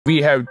We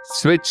have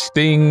switched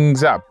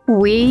things up.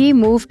 We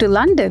moved to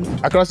London.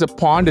 Across the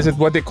pond, is it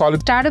what they call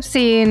it? Startup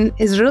scene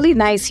is really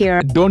nice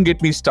here. Don't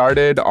get me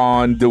started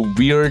on the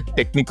weird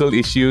technical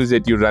issues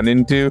that you run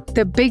into.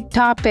 The big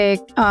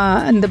topic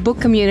in the book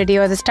community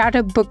or the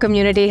startup book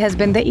community has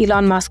been the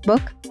Elon Musk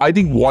book. I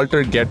think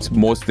Walter gets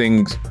most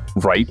things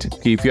right.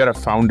 If you're a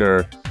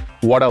founder,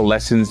 what are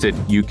lessons that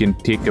you can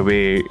take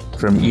away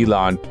from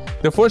Elon?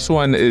 The first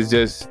one is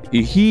just,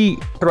 he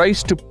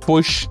tries to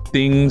push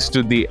things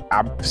to the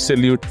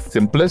absolute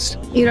simplest.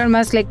 Elon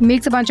Musk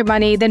makes a bunch of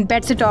money, then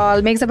bets it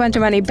all, makes a bunch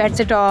of money,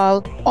 bets it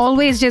all.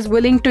 Always just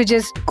willing to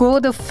just go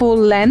the full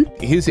length.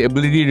 His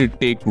ability to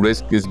take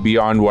risk is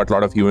beyond what a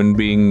lot of human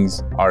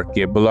beings are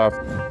capable of.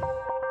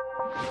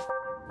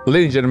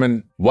 Ladies and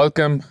gentlemen,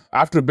 welcome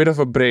after a bit of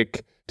a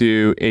break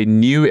to a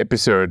new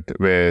episode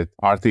with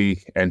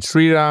Aarthi and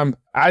Sriram.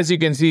 As you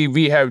can see,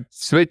 we have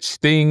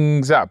switched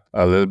things up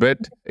a little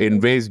bit in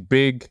ways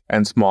big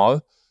and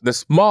small. The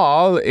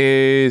small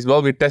is,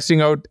 well, we're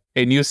testing out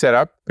a new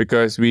setup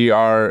because we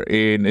are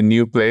in a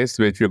new place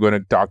which we're going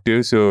to talk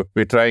to. So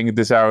we're trying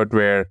this out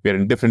where we're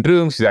in different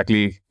rooms. She's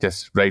actually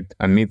just right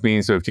underneath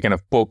me. So if she kind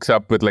of pokes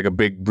up with like a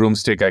big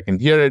broomstick, I can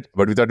hear it.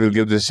 But we thought we'll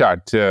give this a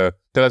shot. Tell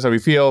us how we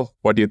feel,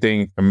 what do you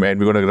think? And we're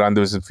going to run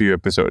those in a few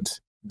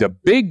episodes. The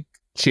big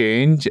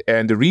change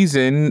and the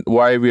reason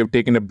why we have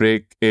taken a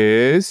break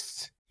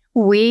is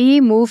we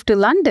moved to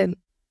London.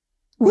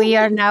 We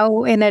are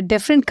now in a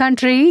different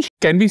country.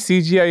 Can we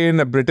CGI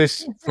in a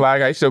British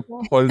flag? I should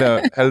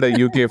have held a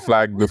UK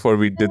flag before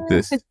we did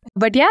this.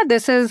 But yeah,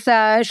 this is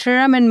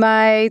Sriram in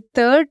my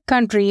third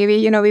country.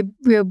 We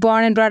were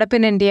born and brought up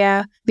in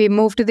India. We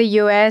moved to the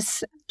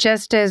US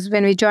just as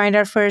when we joined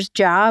our first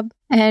job.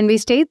 And we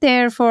stayed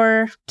there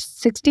for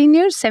 16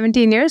 years,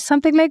 17 years,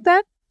 something like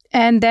that.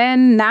 And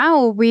then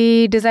now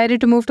we decided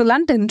to move to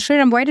London.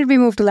 Sriram, why did we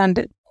move to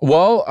London?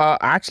 Well,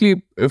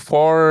 actually,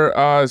 for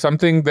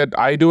something that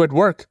I do at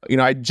work.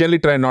 I generally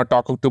try not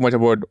talk too much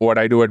about what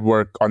I do at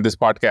work on this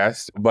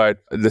podcast.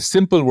 But the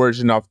simple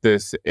version of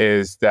this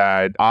is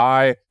that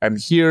I am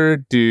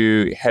here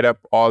to head up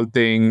all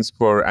things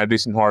for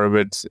Andreessen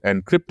Horowitz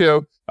and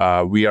crypto.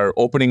 We are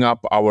opening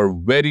up our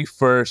very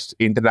first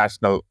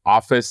international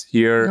office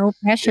here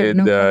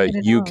in the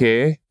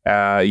UK.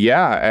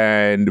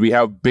 And we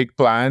have big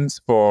plans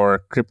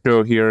for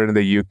crypto here in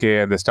the UK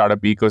and the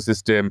startup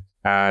ecosystem.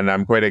 And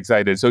I'm quite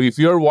excited. So if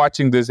you're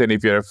watching this and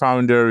if you're a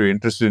founder, you're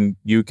interested in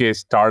UK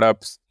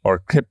startups or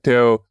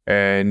crypto,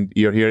 and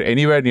you're here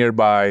anywhere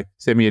nearby,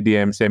 send me a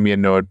DM, send me a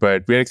note.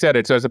 But we're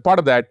excited. So as a part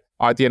of that,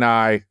 Aarthi and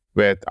I,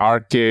 with our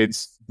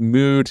kids,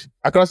 moved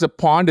across the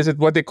pond. Is it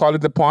what they call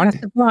it, the pond?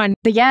 The pond.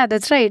 Yeah,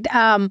 that's right.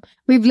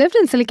 We've lived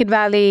in Silicon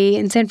Valley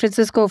in San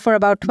Francisco for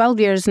about 12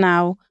 years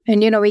now.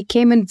 And, we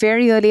came in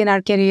very early in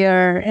our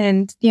career.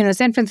 And,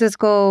 San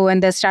Francisco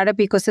and the startup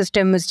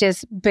ecosystem has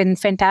just been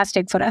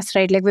fantastic for us,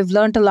 right? We've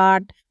learned a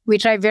lot. We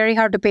try very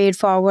hard to pay it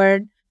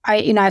forward.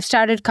 I've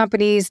started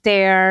companies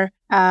there.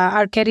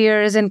 Our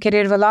careers and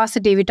career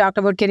velocity. We talked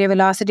about career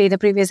velocity in the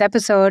previous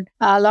episode.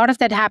 A lot of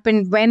that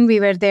happened when we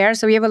were there.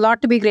 So we have a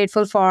lot to be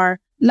grateful for.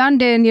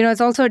 London,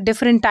 it's also a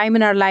different time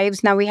in our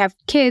lives. Now we have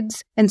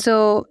kids. And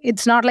so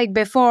it's not like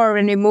before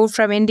when we moved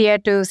from India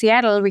to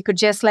Seattle, we could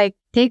just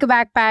take a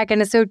backpack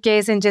and a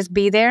suitcase and just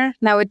be there.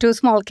 Now with two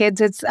small kids,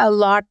 it's a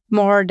lot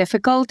more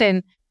difficult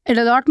and a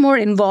lot more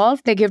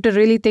involved. You have to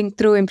really think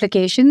through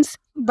implications.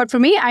 But for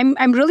me,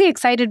 I'm really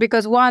excited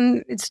because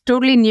one, it's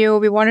totally new.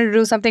 We wanted to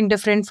do something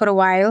different for a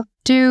while.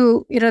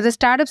 Two, the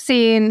startup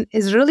scene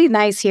is really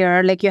nice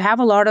here. You have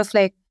a lot of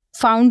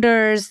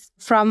founders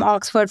from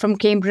Oxford, from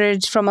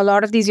Cambridge, from a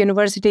lot of these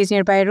universities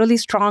nearby, really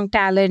strong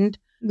talent.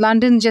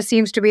 London just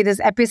seems to be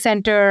this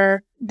epicenter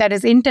that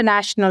is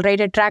international, right?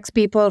 It attracts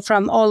people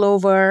from all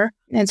over.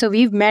 And so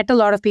we've met a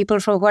lot of people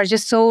who are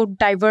just so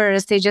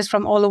diverse. They're just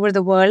from all over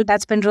the world.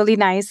 That's been really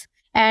nice.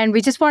 And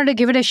we just wanted to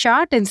give it a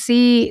shot and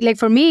see,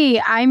 for me,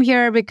 I'm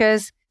here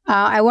because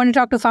I want to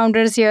talk to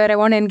founders here. I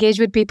want to engage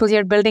with people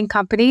here building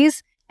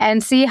companies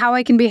and see how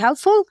I can be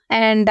helpful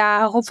and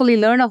hopefully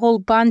learn a whole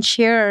bunch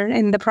here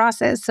in the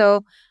process.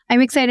 So I'm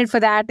excited for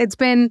that. It's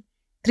been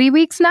 3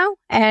 weeks now,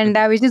 and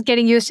we're just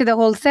getting used to the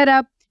whole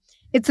setup.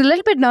 It's a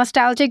little bit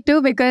nostalgic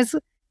too because,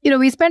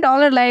 we spent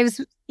all our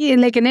lives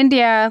in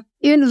India,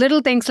 even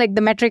little things like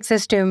the metric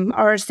system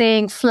or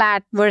saying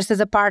flat versus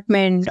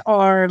apartment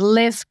or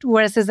lift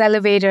versus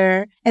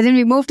elevator. And then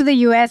we moved to the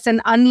US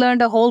and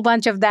unlearned a whole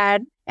bunch of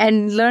that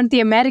and learned the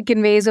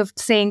American ways of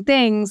saying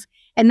things.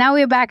 And now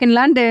we're back in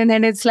London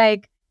and it's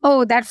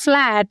that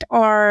flat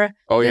or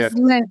this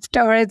lift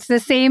or it's the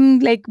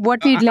same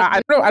what we'd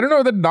like. I don't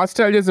know that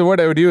nostalgia is the word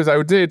I would use. I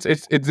would say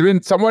it's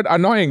been somewhat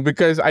annoying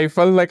because I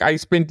felt like I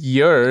spent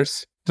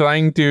years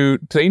trying to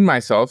train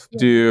myself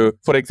to,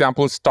 for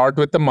example, start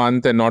with the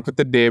month and not with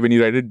the day when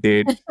you write a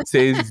date,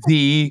 say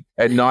Z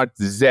and not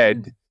Z.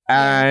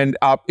 And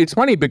it's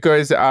funny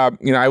because,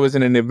 I was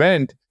in an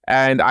event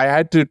and I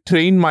had to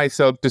train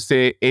myself to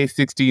say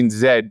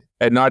A16Z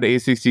and not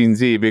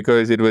A16Z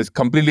because it was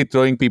completely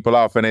throwing people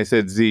off when I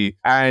said Z.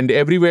 And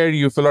everywhere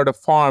you fill out a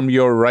form,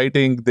 you're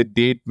writing the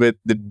date with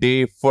the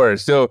day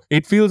first. So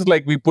it feels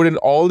like we put in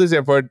all this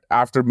effort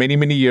after many,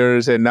 many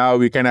years, and now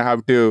we kind of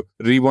have to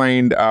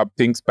rewind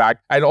things back.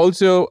 And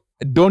also,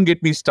 don't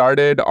get me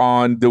started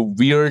on the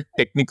weird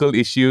technical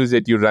issues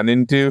that you run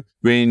into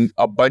when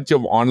a bunch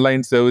of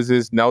online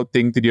services now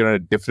think that you're in a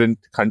different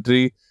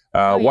country.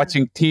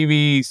 Watching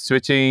TV,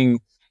 switching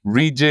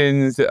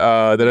regions. There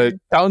are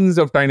tons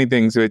of tiny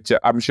things which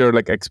I'm sure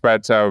like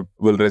expats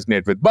will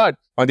resonate with. But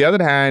on the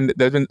other hand,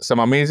 there's been some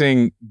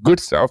amazing good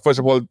stuff. First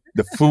of all,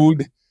 the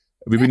food.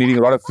 We've been eating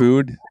a lot of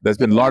food. There's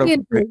been a lot of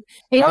Indian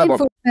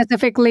food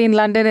specifically in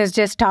London is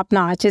just top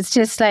notch. It's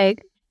just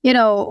like,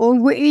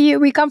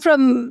 we come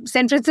from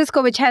San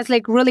Francisco, which has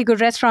like really good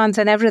restaurants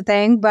and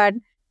everything. But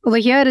over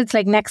here, it's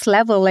like next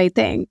level, I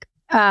think.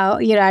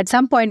 At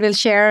some point, we'll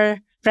share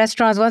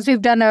restaurants once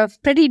we've done a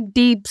pretty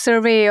deep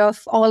survey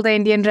of all the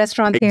Indian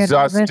restaurants here.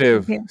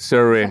 Exhaustive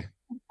survey.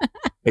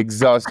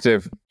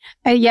 Exhaustive.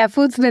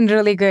 Food's been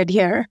really good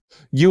here.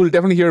 You'll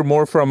definitely hear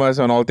more from us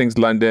on all things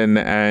London,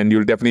 and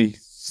you'll definitely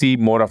see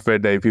more of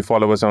it if you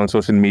follow us on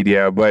social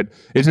media. But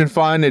it's been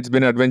fun. It's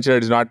been an adventure.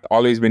 It's not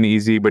always been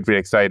easy, but we're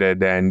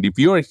excited. And if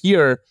you're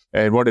here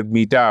and want to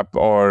meet up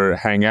or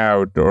hang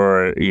out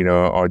or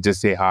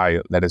just say hi,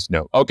 let us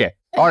know. Okay.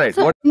 All right.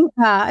 So,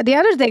 the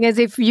other thing is,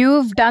 if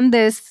you've done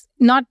this,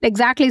 not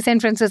exactly San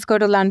Francisco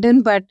to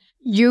London, but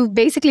you've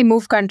basically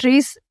moved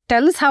countries,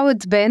 tell us how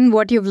it's been,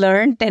 what you've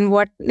learned,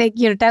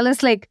 and tell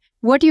us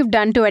what you've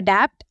done to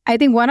adapt. I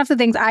think one of the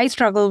things I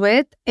struggle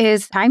with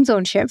is time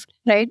zone shift,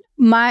 right?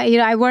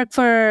 I work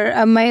for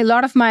a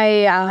lot of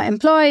my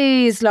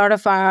employees, a lot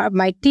of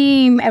my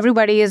team,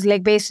 everybody is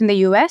like based in the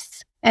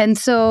US. And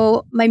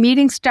so my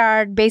meetings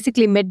start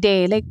basically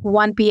midday, like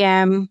 1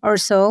 p.m. or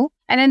so.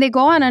 And then they go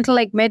on until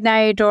like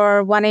midnight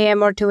or 1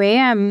 a.m. or 2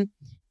 a.m.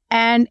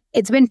 And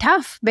it's been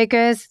tough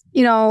because,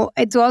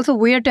 it's also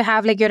weird to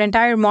have like your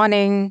entire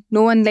morning,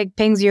 no one like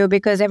pings you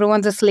because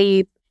everyone's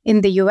asleep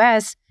in the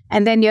US.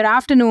 And then your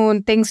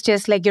afternoon, things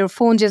just like your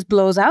phone just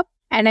blows up.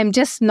 And I'm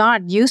just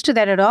not used to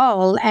that at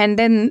all. And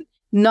then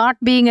not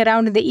being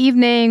around in the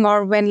evening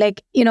or when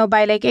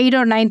by like 8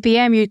 or 9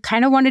 p.m., you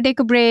kind of want to take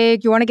a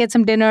break, you want to get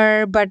some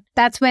dinner, but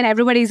that's when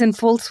everybody's in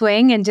full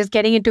swing and just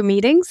getting into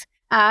meetings.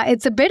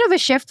 It's a bit of a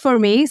shift for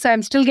me, so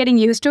I'm still getting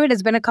used to it.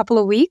 It's been a couple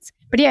of weeks.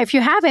 But if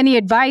you have any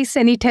advice,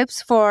 any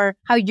tips for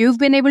how you've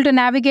been able to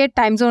navigate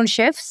time zone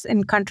shifts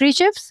and country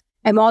shifts,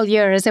 I'm all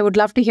ears. I would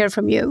love to hear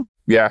from you.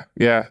 Yeah,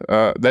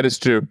 that is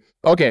true.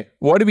 Okay,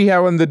 what do we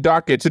have on the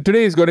docket? So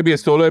today is going to be a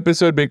solo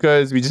episode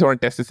because we just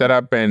want to test the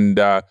setup and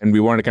we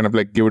want to kind of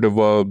like give it a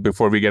whirl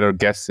before we get our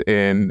guests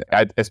in,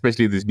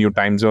 especially these new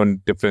time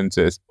zone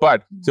differences.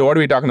 But so what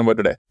are we talking about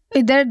today?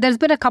 There's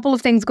been a couple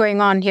of things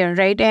going on here,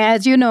 right?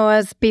 As you know,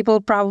 as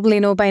people probably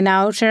know by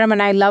now, Sriram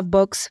and I love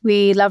books.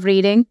 We love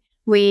reading.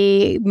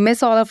 We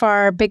miss all of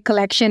our big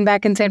collection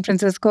back in San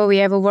Francisco. We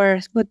have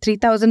over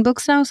 3,000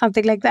 books now,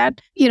 something like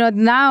that.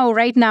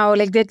 Right now,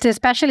 like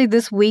especially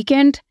this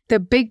weekend, the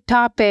big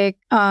topic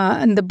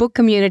in the book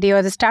community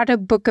or the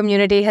startup book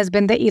community has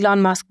been the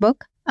Elon Musk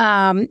book.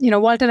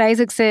 Walter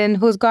Isaacson,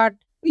 who's got,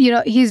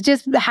 he's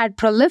just had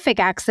prolific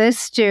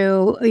access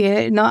to,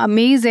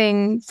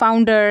 amazing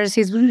founders.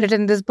 He's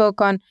written this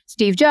book on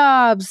Steve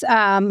Jobs.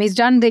 He's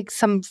done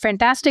some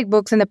fantastic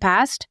books in the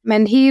past.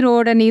 And he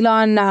wrote an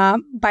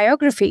Elon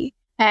biography.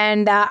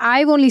 And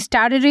I've only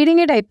started reading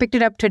it. I picked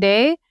it up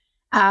today.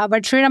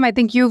 But Sriram, I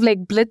think you've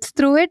blitzed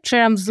through it.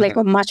 Sriram's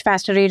a much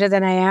faster reader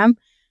than I am.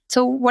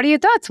 So what are your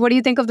thoughts? What do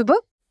you think of the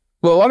book?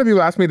 Well, a lot of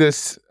people ask me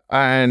this.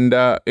 And,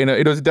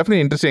 it was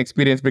definitely an interesting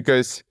experience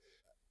because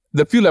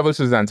the few levels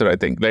to this answer, I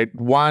think, right?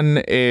 One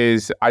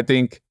is, I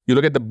think you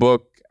look at the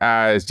book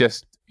as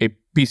just a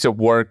piece of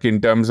work in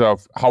terms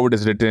of how it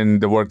is written,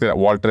 the work that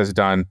Walter has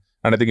done.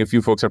 And I think a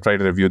few folks have tried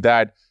to review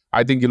that.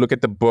 I think you look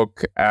at the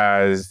book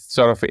as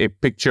sort of a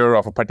picture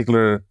of a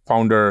particular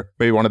founder,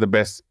 maybe one of the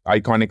best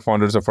iconic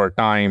founders of our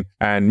time,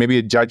 and maybe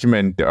a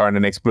judgment and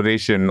an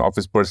exploration of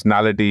his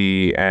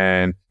personality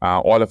and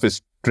all of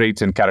his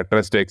traits and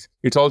characteristics.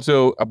 It's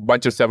also a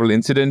bunch of several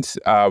incidents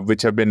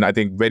which have been, I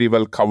think, very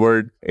well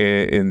covered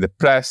in the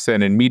press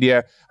and in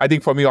media. I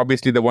think for me,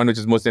 obviously, the one which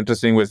is most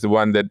interesting was the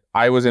one that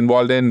I was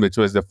involved in, which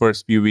was the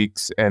first few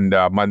weeks and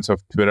months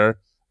of Twitter.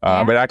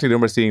 But I actually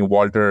remember seeing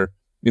Walter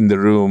in the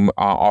room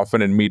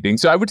often in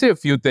meetings. So I would say a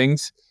few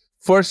things.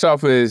 First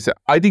off is,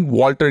 I think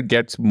Walter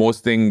gets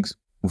most things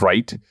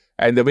right.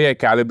 And the way I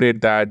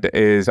calibrate that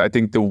is, I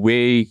think the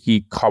way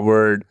he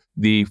covered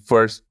the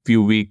first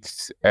few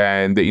weeks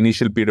and the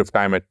initial period of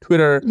time at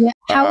Twitter. Yeah.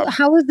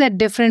 How is that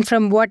different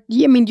from what,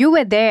 you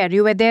were there.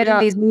 You were there in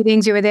these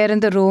meetings. You were there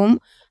in the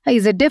room.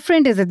 Is it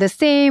different? Is it the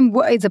same?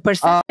 Is it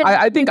perception?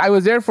 I think I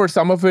was there for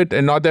some of it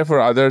and not there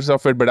for others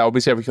of it, but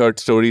obviously I've heard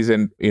stories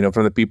and,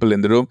 from the people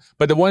in the room.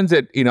 But the ones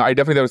that, I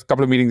definitely, there was a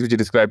couple of meetings which you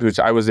described, which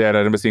I was there. I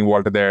remember seeing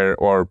Walter there,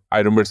 or I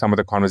remember some of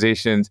the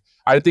conversations.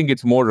 I think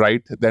it's more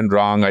right than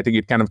wrong. I think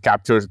it kind of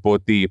captures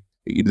both the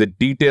the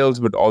details,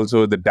 but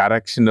also the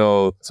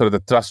directional sort of the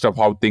thrust of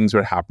how things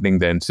were happening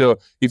then. So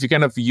if you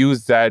kind of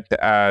use that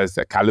as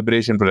a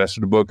calibration for the rest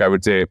of the book, I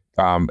would say,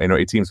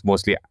 it seems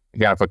mostly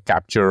kind of a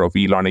capture of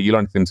Elon.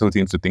 Elon himself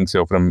seems to think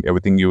so from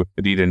everything you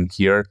read and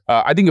hear.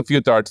 I think a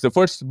few thoughts. The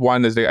first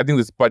one is, I think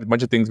there's a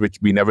bunch of things which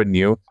we never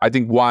knew. I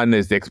think one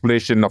is the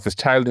exploration of his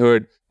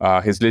childhood,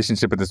 his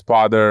relationship with his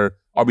father,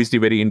 obviously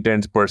very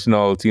intense,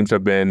 personal, seems to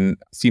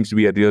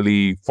be a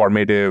really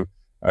formative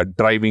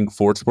driving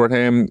force for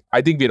him.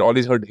 I think we had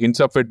always heard hints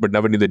of it, but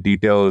never knew the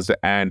details.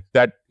 And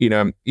that,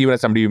 even as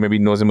somebody who maybe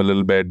knows him a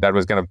little bit, that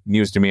was kind of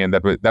news to me. And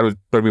that was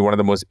probably one of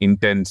the most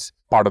intense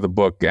part of the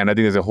book. And I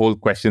think there's a whole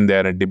question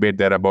there and debate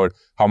there about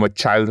how much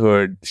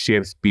childhood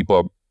shapes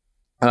people.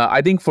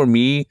 I think for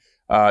me,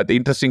 the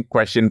interesting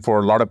question for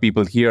a lot of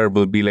people here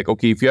will be like,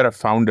 okay, if you're a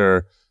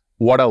founder,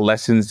 what are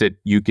lessons that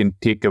you can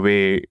take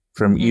away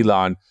from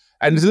Elon?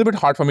 And it's a little bit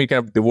hard for me to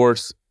kind of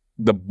divorce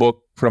the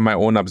book from my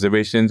own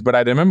observations. But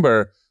I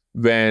remember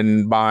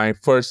when my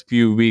first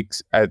few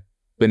weeks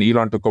when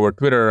Elon took over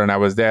Twitter and I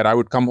was there, I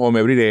would come home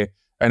every day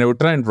and I would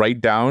try and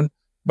write down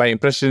my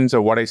impressions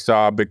of what I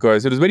saw,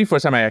 because it was the very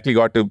first time I actually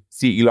got to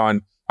see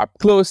Elon up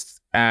close,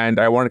 and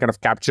I wanted to kind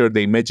of capture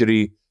the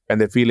imagery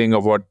and the feeling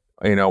of what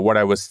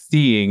I was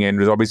seeing. And it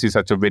was obviously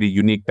such a very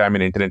unique time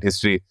in internet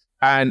history.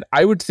 And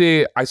I would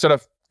say I sort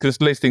of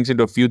crystallized things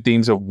into a few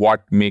themes of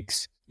what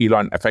makes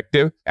Elon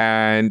effective.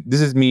 And this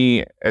is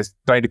me as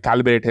trying to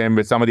calibrate him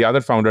with some of the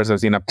other founders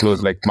I've seen up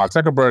close, like Mark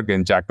Zuckerberg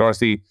and Jack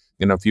Dorsey,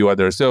 and a few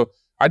others. So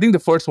I think the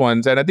first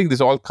ones, and I think this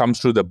all comes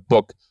through the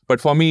book,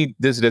 but for me,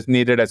 this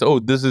resonated as,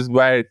 this is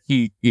where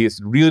he is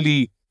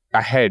really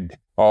ahead,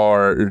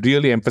 or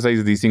really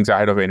emphasizes these things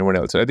ahead of anyone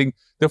else. So I think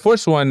the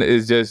first one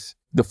is just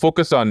the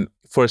focus on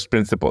first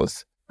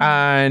principles.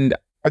 And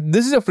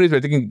this is a phrase where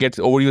I think it gets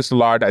overused a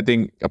lot. I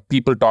think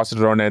people toss it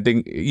around, and I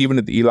think even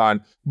with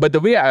Elon. But the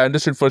way I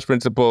understood first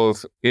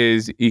principles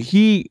is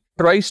he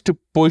tries to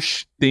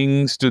push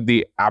things to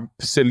the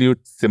absolute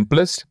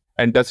simplest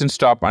and doesn't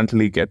stop until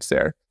he gets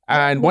there.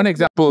 And one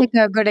example... Like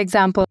a good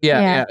example.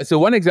 Yeah. So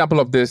one example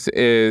of this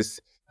is,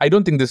 I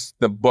don't think this is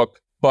the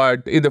book,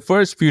 but in the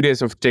first few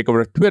days of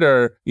takeover of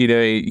Twitter,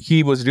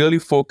 he was really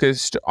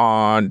focused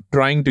on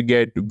trying to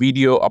get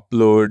video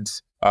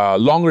uploads,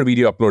 longer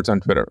video uploads on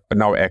Twitter,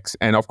 now X.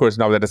 And of course,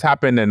 now that has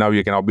happened, and now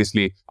you can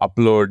obviously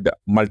upload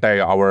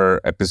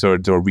multi-hour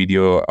episodes or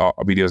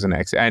videos on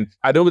X. And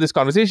I remember this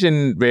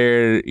conversation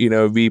where,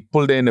 we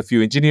pulled in a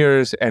few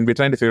engineers and we're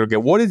trying to figure, okay,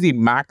 what is the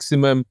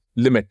maximum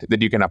limit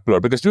that you can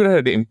upload? Because Twitter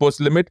had an imposed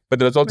limit, but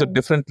there was also a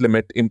different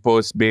limit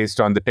imposed based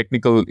on the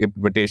technical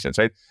implementations,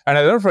 right? And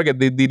I'll never forget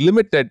the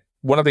limit that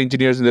one of the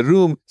engineers in the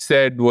room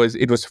said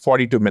it was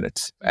 42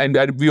 minutes. And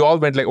we all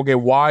went like, okay,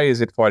 why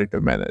is it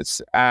 42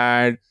 minutes?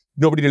 And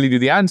nobody really knew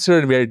the answer,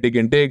 and we had to dig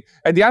and dig.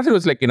 And the answer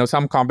was like,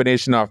 some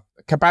combination of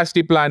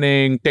capacity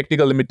planning,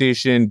 technical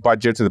limitation,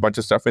 budgets, and a bunch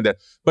of stuff in there.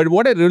 But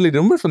what I really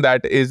remember from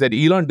that is that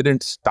Elon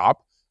didn't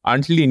stop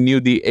until he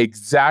knew the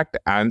exact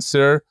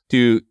answer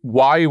to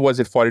why was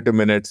it 42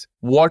 minutes,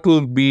 what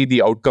will be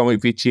the outcome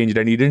if we change it,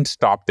 and he didn't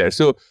stop there.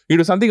 So it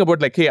was something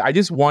about like, hey, I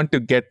just want to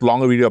get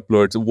longer video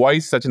uploads. Why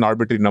is such an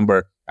arbitrary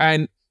number?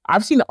 And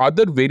I've seen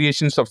other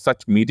variations of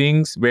such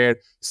meetings where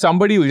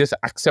somebody will just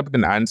accept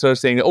an answer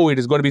saying, it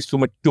is going to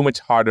be too much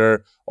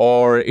harder,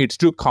 or it's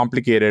too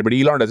complicated, but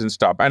Elon doesn't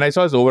stop. And I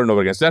saw this over and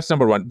over again. So that's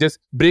number one, just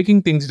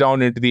breaking things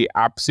down into the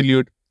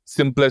absolute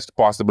simplest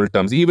possible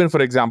terms. Even,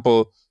 for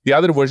example, the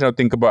other version I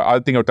think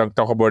I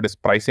talk about is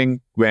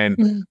pricing.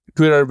 When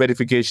Twitter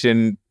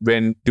verification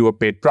went to a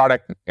paid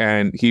product,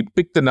 and he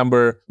picked the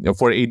number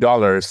for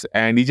 $8,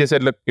 and he just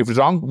said, look, if it's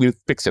wrong, we'll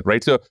fix it,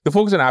 right? So the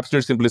focus on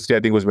absolute simplicity,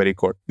 I think, was very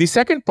core. The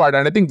second part,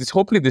 and I think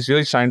hopefully this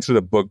really shines through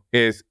the book,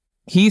 is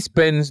he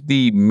spends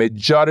the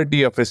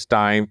majority of his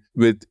time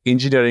with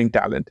engineering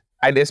talent,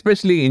 and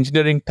especially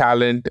engineering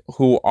talent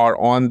who are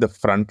on the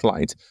front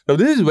lines. Now,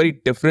 this is very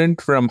different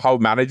from how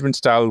management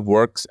style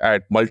works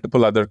at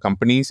multiple other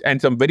companies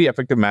and some very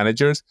effective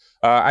managers.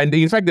 And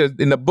in fact,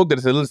 in the book,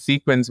 there's a little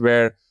sequence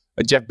where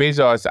Jeff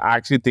Bezos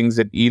actually thinks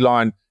that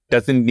Elon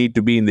doesn't need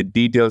to be in the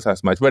details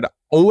as much. But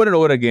over and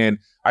over again,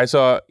 I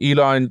saw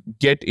Elon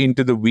get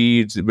into the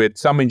weeds with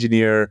some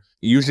engineer,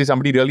 usually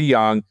somebody really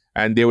young,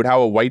 and they would have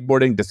a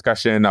whiteboarding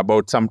discussion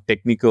about some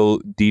technical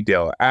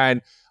detail.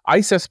 And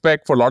I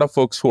suspect for a lot of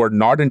folks who are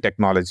not in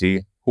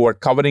technology, who are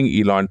covering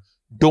Elon,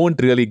 don't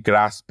really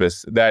grasp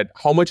this, that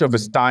how much of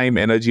his time,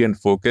 energy, and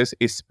focus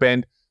is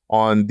spent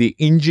on the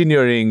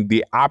engineering,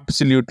 the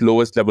absolute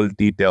lowest level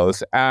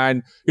details.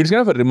 And it's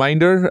kind of a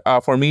reminder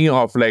for me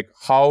of like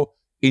how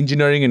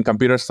engineering and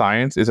computer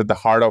science is at the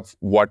heart of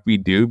what we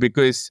do,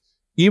 because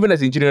even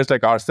as engineers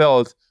like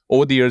ourselves,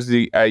 over the years,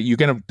 you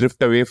kind of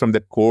drift away from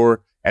the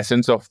core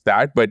essence of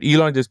that. But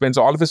Elon just spends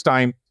all of his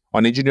time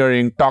on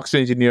engineering, talks to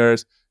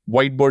engineers,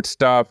 whiteboard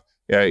stuff,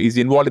 is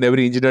involved in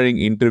every engineering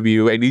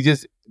interview, and he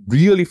just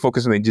really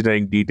focused on the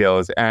engineering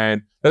details.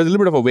 And there's a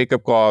little bit of a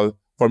wake-up call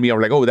for me. I'm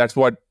like, that's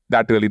what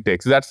that really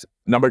takes. So that's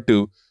number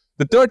two.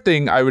 The third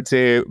thing I would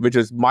say, which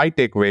is my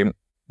takeaway,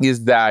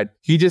 is that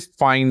he just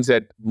finds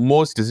that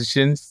most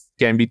decisions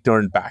can be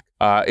turned back.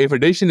 If a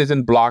decision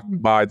isn't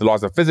blocked by the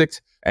laws of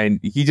physics,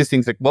 and he just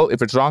thinks like, well,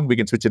 if it's wrong, we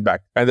can switch it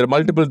back. And there are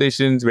multiple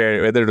decisions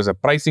where whether it was a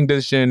pricing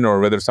decision or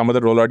whether some other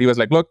rollout, he was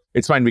like, look,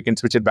 it's fine, we can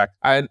switch it back.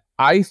 And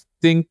I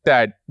think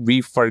that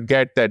we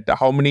forget that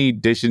how many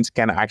decisions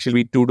can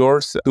actually be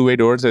two-way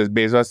doors as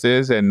Bezos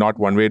is, and not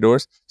one-way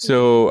doors.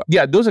 So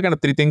yeah, those are kind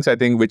of three things I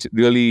think which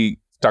really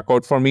stuck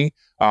out for me.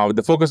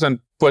 The focus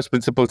on first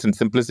principles and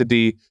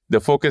simplicity,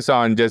 the focus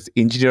on just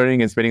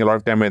engineering and spending a lot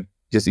of time with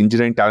just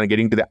engineering talent,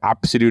 getting to the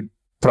absolute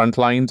front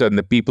lines and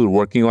the people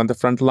working on the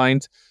front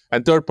lines.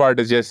 And third part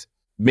is just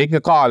making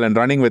a call and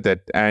running with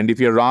it. And if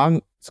you're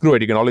wrong, screw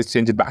it, you can always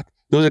change it back.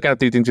 Those are kind of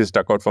three things that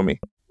stuck out for me.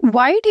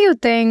 Why do you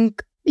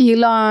think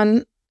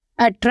Elon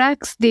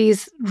attracts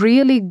these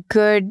really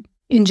good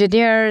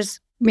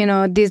engineers,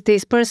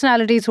 these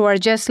personalities who are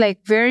just like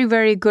very,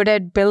 very good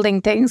at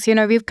building things?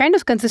 We've kind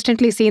of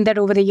consistently seen that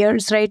over the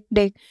years, right?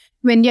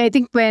 When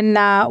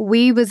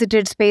we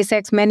visited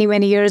SpaceX many,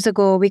 many years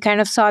ago, we kind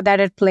of saw that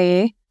at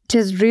play, which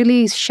is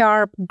really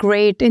sharp,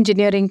 great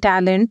engineering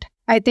talent.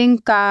 I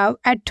think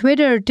at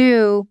Twitter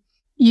too,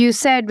 you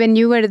said when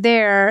you were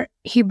there,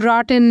 he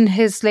brought in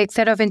his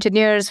set of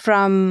engineers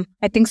from,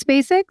 I think,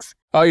 SpaceX.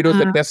 Oh, it was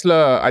the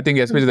Tesla, I think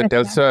especially the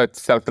Tesla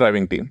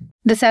self-driving team.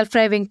 The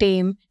self-driving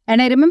team.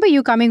 And I remember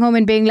you coming home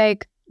and being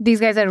like, these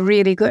guys are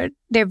really good.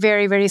 They're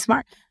very, very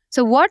smart.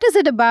 So what is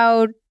it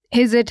about?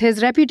 Is it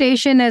his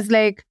reputation as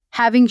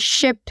having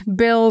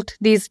built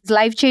these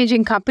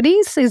life-changing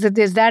companies? Is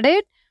that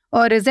it?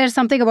 Or is there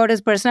something about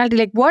his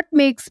personality? What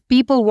makes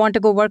people want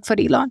to go work for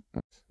Elon?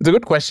 It's a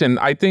good question.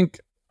 I think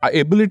our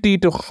ability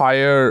to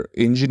hire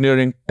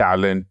engineering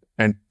talent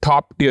and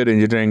top-tier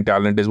engineering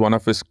talent is one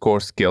of his core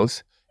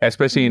skills,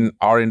 especially in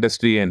our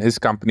industry and his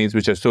companies,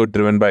 which are so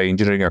driven by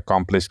engineering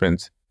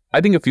accomplishments.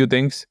 I think a few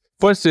things.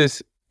 First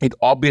is, it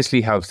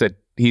obviously helps that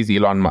he's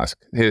Elon Musk.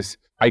 His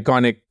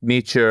iconic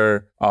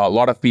nature, a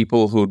lot of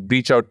people who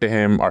reach out to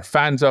him are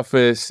fans of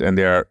his and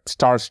they're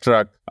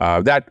starstruck.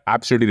 That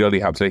absolutely really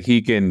helps.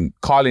 He can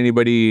call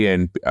anybody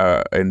and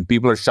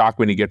people are shocked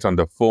when he gets on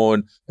the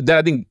phone.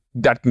 I think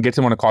that can get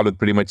him on a call with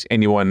pretty much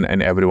anyone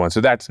and everyone. So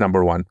that's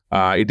number one.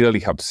 It really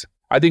helps.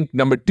 I think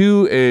number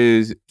two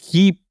is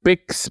he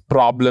picks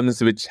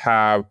problems which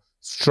have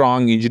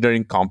strong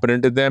engineering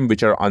component to them,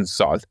 which are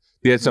unsolved.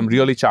 There's some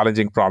really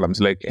challenging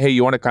problems like, hey,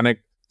 you want to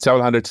connect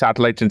several hundred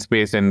satellites in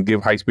space and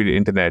give high-speed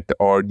internet?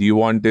 Or do you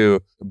want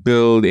to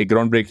build a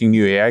groundbreaking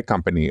new AI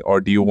company? Or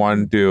do you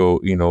want to,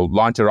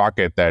 launch a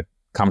rocket that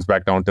comes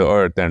back down to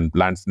Earth and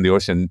lands in the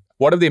ocean?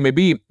 Whatever they may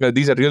be,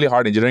 these are really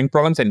hard engineering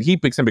problems, and he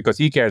picks them because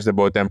he cares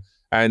about them.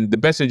 And the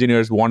best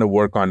engineers want to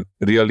work on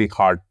really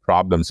hard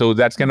problems. So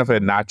that's kind of a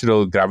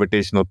natural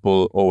gravitational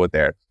pull over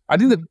there. I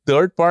think the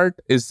third part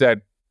is that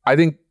I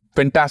think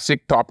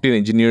fantastic top-tier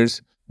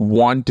engineers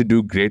want to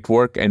do great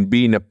work and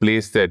be in a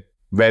place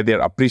where they're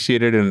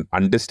appreciated and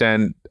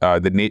understand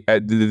the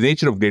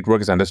nature of great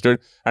work is understood.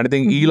 And I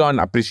think Elon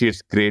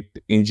appreciates great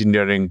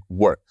engineering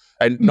work.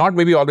 And not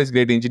maybe always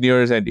great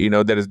engineers. And,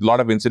 there is a lot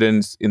of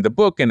incidents in the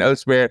book and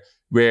elsewhere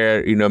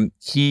where,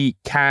 he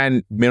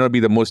may not be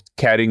the most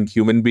caring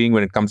human being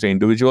when it comes to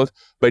individuals,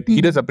 but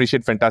he does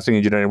appreciate fantastic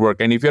engineering work.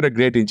 And if you're a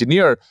great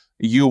engineer,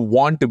 you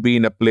want to be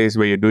in a place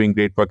where you're doing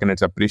great work and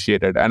it's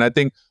appreciated. And I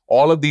think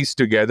all of these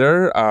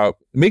together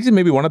makes him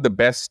maybe one of the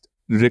best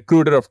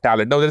recruiter of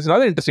talent. Now, there's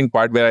another interesting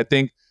part where I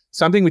think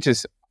something which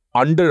is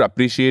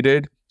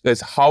underappreciated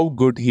is how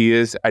good he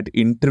is at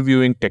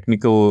interviewing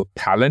technical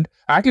talent.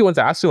 I actually once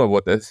asked him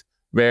about this,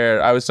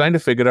 where I was trying to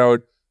figure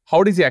out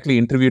how does he actually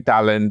interview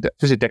talent,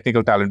 especially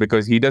technical talent,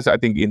 because he does, I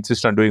think,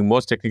 insist on doing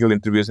most technical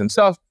interviews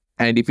himself.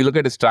 And if you look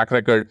at his track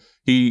record,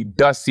 he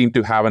does seem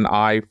to have an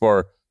eye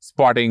for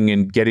spotting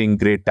and getting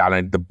great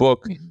talent. The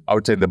book,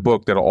 outside the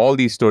book, there are all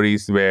these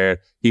stories where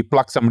he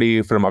plucks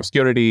somebody from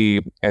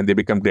obscurity and they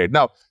become great.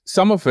 Now,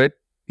 some of it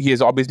he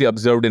has obviously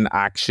observed in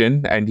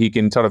action and he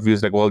can sort of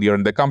use well, you're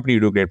in the company, you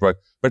do great work.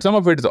 But some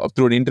of it is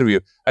through an interview.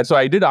 And so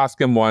I did ask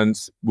him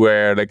once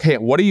where hey,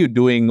 what are you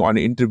doing on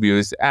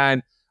interviews?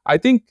 And I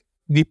think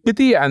the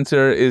pithy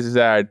answer is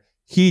that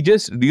he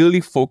just really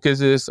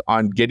focuses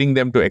on getting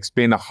them to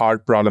explain a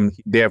hard problem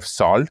they have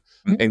solved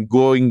and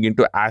going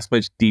into as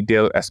much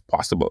detail as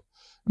possible.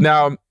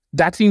 Now,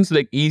 that seems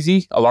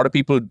easy. A lot of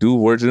people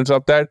do versions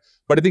of that.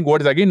 But I think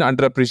what is again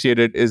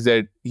underappreciated is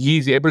that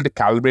he's able to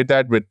calibrate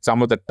that with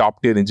some of the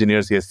top tier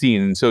engineers he has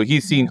seen. So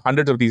he's seen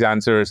hundreds of these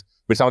answers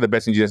with some of the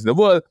best engineers in the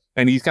world,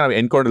 and he's kind of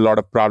encountered a lot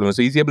of problems.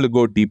 So he's able to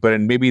go deeper,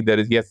 and maybe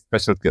he has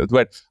special skills.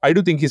 But I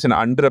do think he's an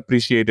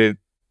underappreciated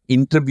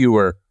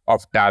interviewer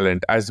of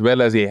talent, as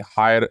well as a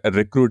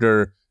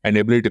recruiter and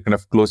ability to kind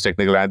of close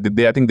technical. And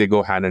I think they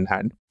go hand in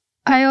hand.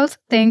 I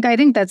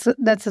think that's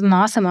an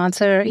awesome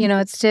answer.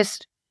 It's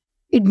just,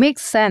 it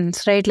makes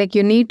sense, right?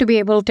 You need to be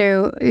able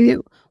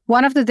to,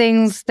 one of the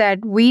things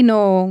that we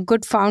know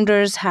good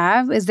founders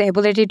have is the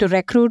ability to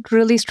recruit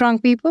really strong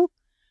people.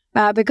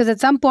 Because at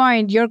some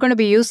point, you're going to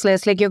be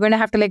useless. You're going to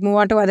have to move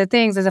on to other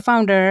things as a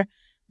founder,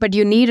 but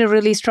you need a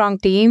really strong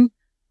team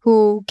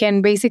who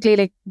can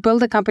basically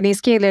build a company,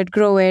 scale it,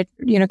 grow it,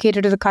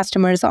 cater to the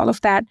customers, all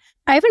of that.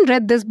 I haven't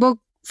read this book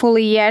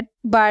fully yet,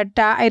 but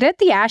I read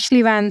the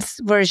Ashley Vance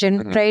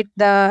version, right?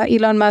 The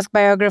Elon Musk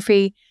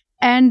biography.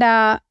 And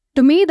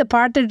to me, the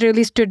part that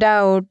really stood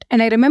out,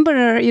 and I remember,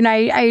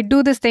 I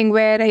do this thing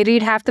where I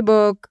read half the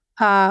book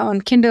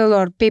on Kindle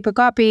or paper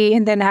copy,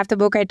 and then half the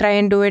book I try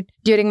and do it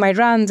during my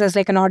runs as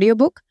like an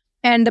audiobook.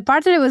 And the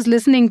part that I was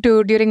listening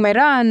to during my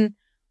run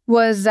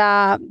was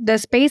the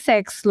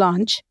SpaceX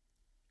launch,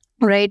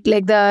 right?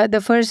 Like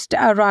the first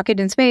rocket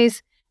in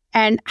space,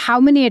 and how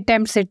many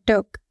attempts it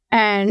took,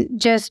 and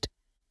just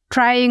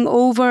trying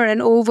over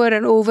and over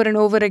and over and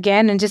over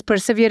again, and just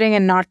persevering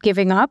and not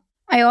giving up.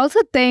 I also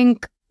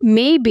think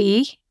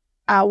maybe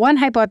one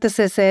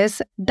hypothesis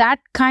is that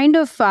kind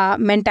of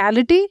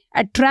mentality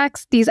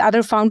attracts these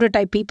other founder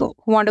type people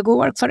who want to go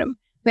work for him,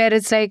 where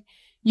it's like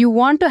you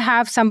want to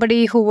have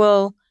somebody who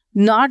will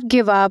not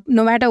give up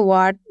no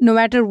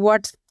matter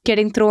what's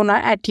getting thrown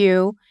at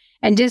you,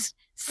 and just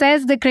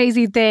says the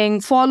crazy thing,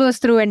 follows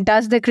through and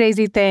does the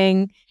crazy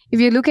thing. If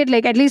you look at,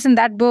 like, at least in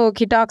that book,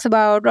 he talks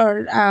about,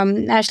 or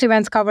Ashley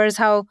Vance covers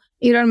how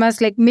Elon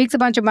Musk like makes a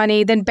bunch of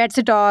money, then bets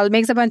it all,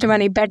 makes a bunch of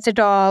money, bets it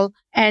all,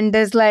 and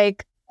is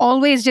like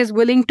always just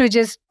willing to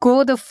just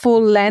go the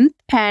full length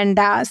and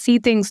see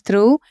things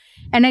through.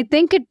 And I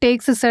think it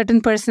takes a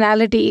certain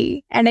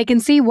personality, and I can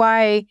see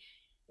why,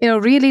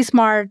 really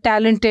smart,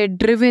 talented,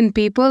 driven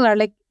people are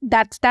like,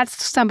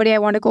 that's somebody I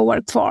want to go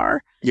work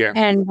for. Yeah.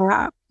 And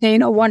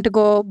want to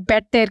go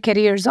bet their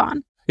careers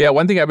on. Yeah,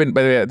 one thing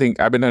I think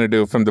I've been trying to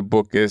do from the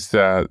book is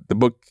the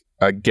book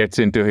gets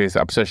into his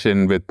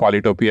obsession with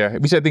polytopia,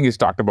 which I think he's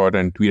talked about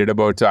and tweeted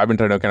about. So I've been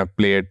trying to kind of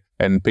play it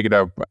and pick it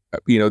up.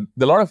 There are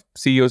a lot of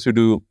CEOs who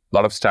do a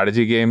lot of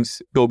strategy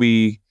games.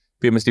 Toby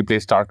famously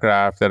plays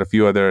StarCraft. There are a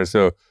few others.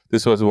 So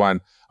this was one.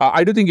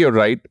 I do think you're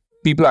right.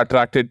 People are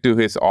attracted to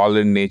his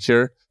all-in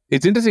nature.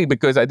 It's interesting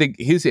because I think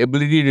his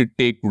ability to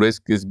take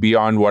risk is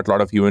beyond what a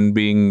lot of human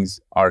beings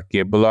are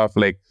capable of,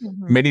 like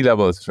many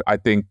levels. I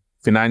think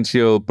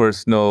financial,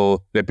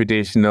 personal,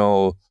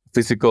 reputational,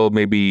 physical,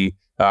 maybe.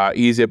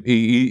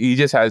 He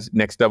just has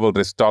next level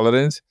risk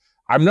tolerance.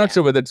 I'm not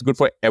sure whether it's good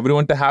for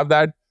everyone to have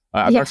that.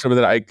 I'm not sure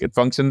whether I could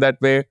function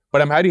that way,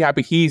 but I'm very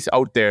happy he's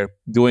out there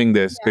doing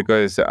this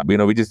because,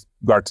 we just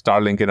got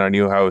Starlink in our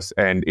new house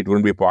and it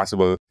wouldn't be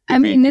possible. I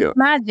mean, it's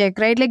magic,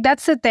 right? Like,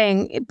 that's the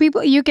thing.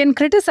 You can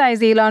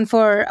criticize Elon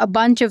for a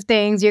bunch of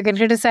things. You can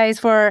criticize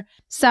for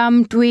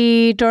some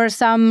tweet or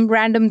some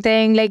random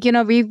thing. Like,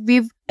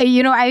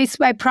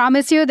 I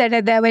promise you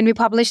that when we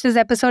publish this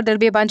episode, there'll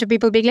be a bunch of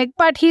people being like,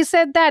 but he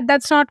said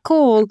that's not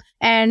cool.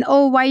 And,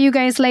 oh, why you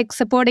guys like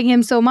supporting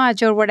him so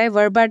much or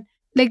whatever. But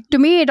like, to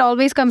me, it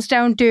always comes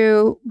down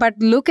to, but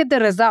look at the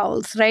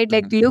results, right?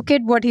 Like, look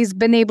at what he's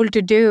been able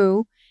to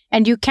do,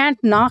 and you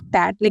can't knock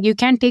that. Like, you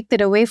can't take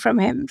that away from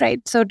him,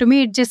 right? So to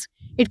me,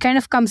 it kind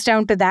of comes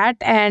down to that.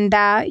 And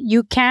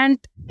you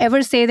can't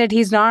ever say that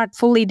he's not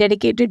fully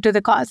dedicated to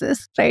the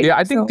causes, right? Yeah,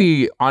 I think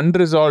the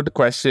unresolved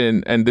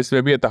question, and this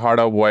may be at the heart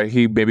of why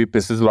he maybe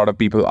pisses a lot of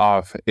people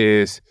off,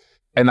 is,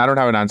 and I don't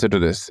have an answer to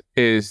this,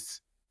 is,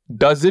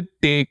 does it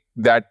take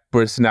that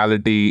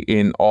personality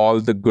in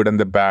all the good and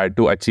the bad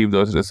to achieve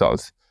those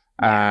results?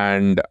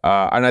 And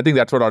I think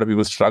that's what a lot of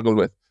people struggle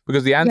with,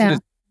 because the answer is,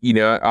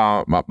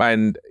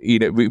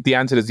 the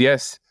answer is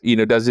yes.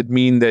 Does it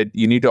mean that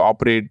you need to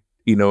operate?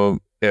 He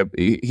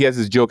has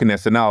this joke in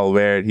SNL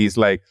where he's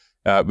like,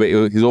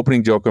 his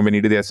opening joke when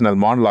he did the SNL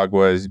monologue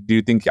was, "Do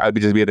you think I'll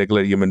just be a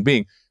regular human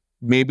being?"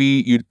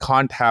 Maybe you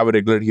can't have a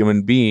regular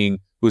human being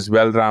who's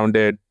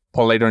well-rounded,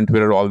 polite on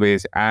Twitter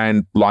always,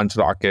 and launch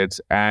rockets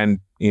and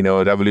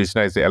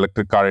revolutionize the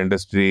electric car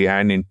industry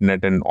and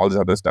internet and all this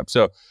other stuff.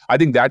 So I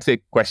think that's a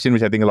question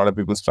which I think a lot of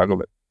people struggle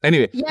with.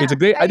 Anyway, it's a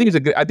great. I think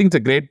it's a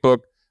great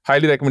book.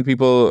 Highly recommend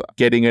people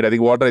getting it. I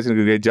think Walter Isaacson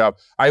did a great job.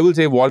 I will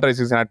say Walter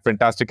Isaacson had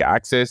fantastic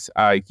access.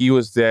 He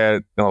was there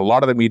in a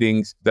lot of the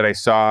meetings that I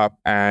saw,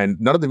 and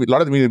a lot of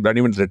the meetings weren't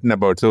even written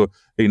about. So,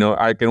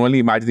 I can only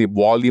imagine the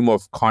volume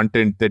of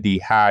content that he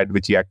had,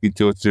 which he actually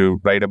chose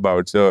to write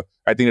about. So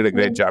I think he did a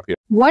great job here.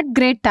 What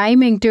great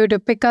timing to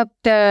pick up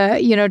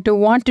the, to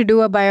want to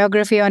do a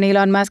biography on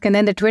Elon Musk, and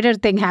then the Twitter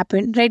thing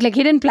happened, right? Like,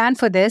 he didn't plan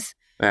for this.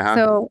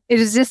 So it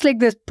was just like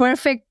this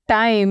perfect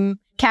time,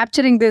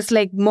 capturing this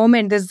like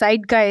moment, this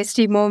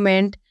zeitgeisty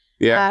moment,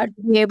 to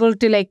be able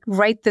to like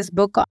write this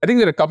book on. I think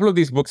there are a couple of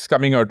these books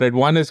coming out, right?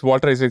 One is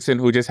Walter Isaacson,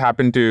 who just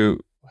happened to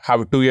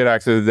have a 2-year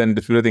access, then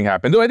the Twitter thing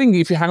happened. Though I think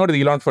if you hang out with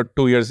Elon for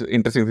 2 years,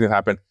 interesting things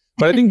happen.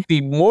 But I think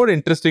the more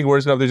interesting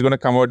version of this is going to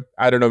come out,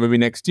 I don't know, maybe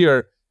next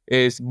year,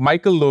 is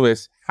Michael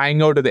Lewis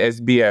hanging out at the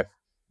SBF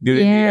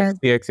during the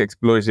FTX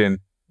explosion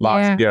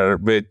last year,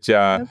 which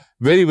will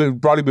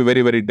probably be a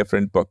very, very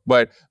different book.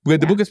 But the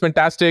book is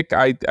fantastic.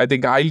 I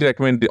think I highly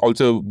recommend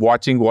also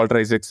watching Walter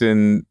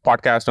Isaacson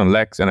podcast on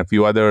Lex and a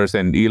few others,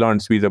 and Elon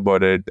tweets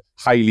about it.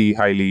 Highly,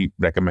 highly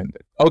recommend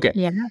it. Okay.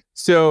 Yeah.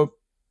 So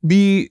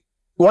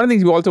one of the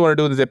things we also want to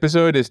do in this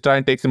episode is try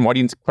and take some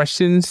audience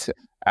questions.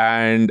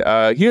 And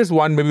here's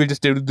one. Maybe we'll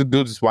just do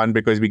this one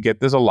because we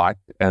get this a lot.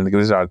 And this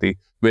is Aarthi,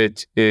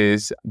 which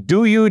is,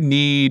 do you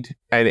need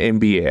an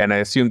MBA? And I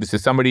assume this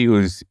is somebody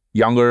who's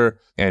younger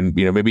and,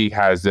 maybe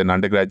has an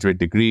undergraduate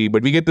degree.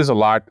 But we get this a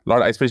lot,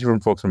 especially from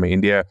folks from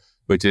India,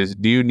 which is,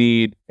 do you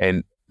need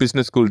an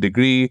business school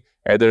degree?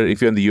 Either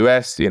if you're in the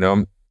US,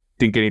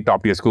 think any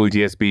top tier school,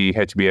 GSB,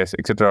 HBS,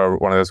 etc. Or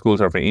one of the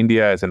schools are from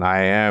India, as an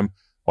IIM,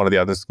 one of the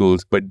other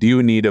schools. But do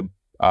you need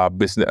a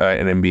business,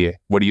 an MBA?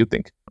 What do you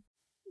think?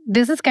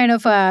 This is kind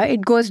of,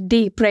 it goes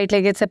deep, right?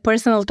 Like it's a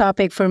personal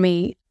topic for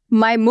me.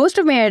 Most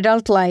of my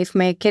adult life,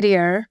 my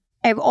career,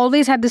 I've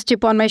always had this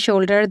chip on my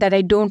shoulder that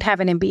I don't have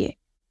an MBA.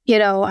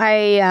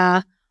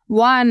 I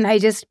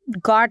just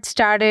got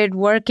started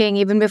working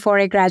even before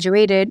I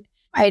graduated.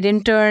 I'd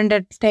interned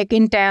at like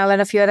Intel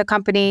and a few other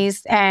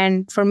companies.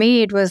 And for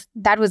me,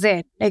 that was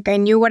it. Like I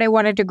knew what I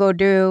wanted to go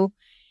do.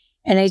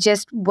 And I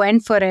just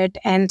went for it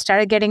and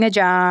started getting a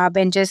job,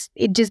 and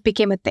it just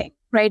became a thing,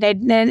 right? At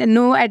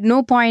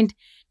no point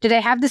did I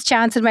have this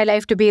chance in my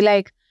life to be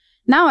like,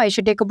 now I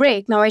should take a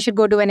break. Now I should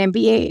go do an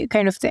MBA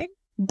kind of thing.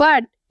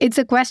 But it's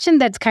a question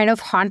that's kind of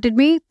haunted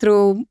me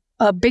through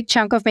a big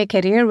chunk of my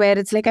career, where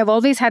it's like I've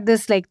always had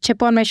this like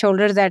chip on my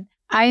shoulder that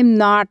I'm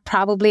not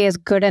probably as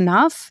good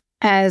enough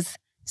as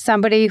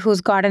somebody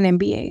who's got an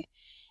MBA.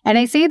 And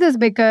I say this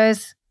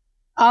because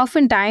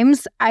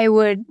oftentimes I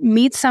would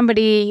meet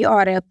somebody,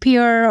 or a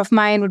peer of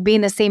mine would be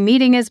in the same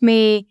meeting as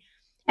me,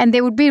 and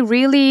they would be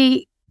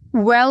really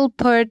well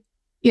put,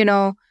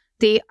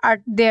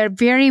 they're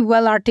very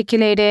well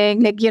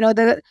articulating, like,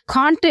 the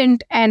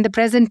content and the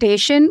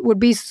presentation would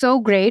be so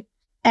great.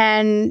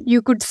 And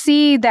you could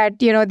see that,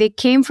 they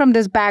came from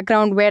this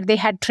background where they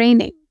had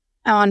training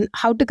on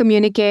how to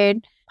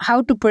communicate,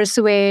 how to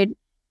persuade,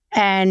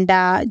 and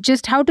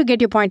just how to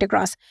get your point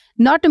across.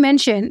 Not to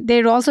mention,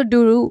 they'd also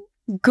do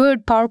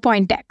good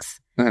PowerPoint decks,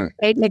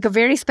 right? Like a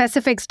very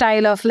specific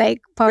style of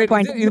like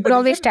PowerPoint.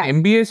 Wait, is it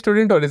an MBA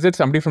student, or is it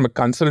somebody from a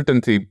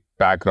consultancy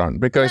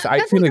background? Because I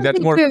feel like that's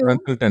more of a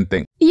consultant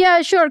thing.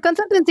 Yeah, sure.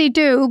 Consultancy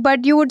too.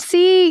 But you would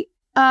see,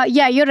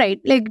 you're right.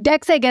 Like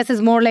decks, I guess,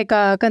 is more like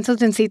a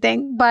consultancy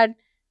thing. But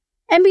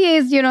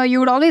MBAs, you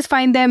would always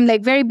find them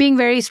like being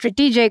very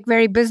strategic,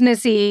 very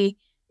businessy.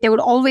 They would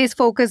always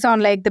focus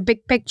on like the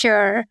big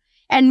picture.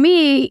 And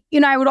me,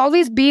 I would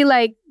always be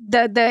like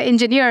the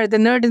engineer, the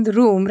nerd in the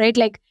room, right?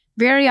 Like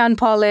very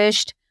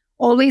unpolished,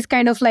 always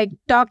kind of like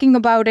talking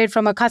about it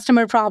from a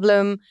customer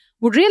problem,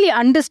 would really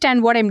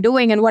understand what I'm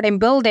doing and what I'm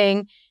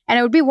building. And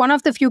I would be one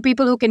of the few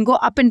people who can go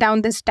up and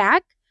down the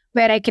stack,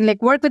 where I can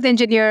like work with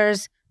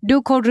engineers,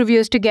 do code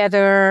reviews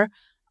together,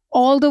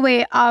 all the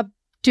way up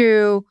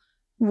to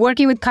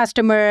working with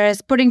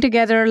customers, putting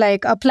together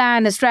like a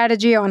plan, a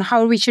strategy on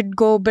how we should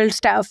go build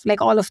stuff, like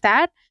all of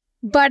that.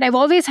 But I've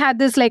always had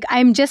this, like,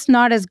 I'm just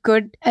not as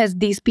good as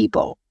these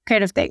people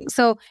kind of thing.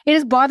 So it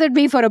has bothered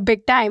me for a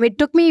big time. It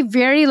took me a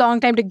very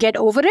long time to get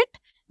over it.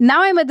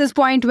 Now I'm at this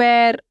point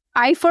where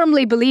I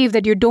firmly believe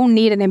that you don't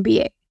need an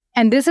MBA.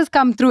 And this has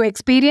come through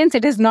experience.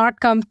 It has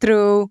not come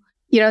through,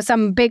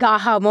 some big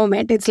aha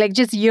moment. It's like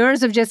just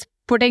years of just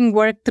putting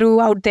work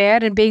through out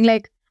there and being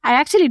like, I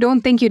actually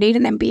don't think you need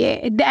an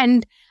MBA.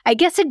 And I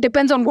guess it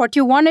depends on what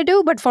you want to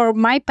do. But for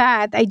my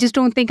path, I just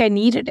don't think I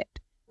needed it.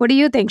 What do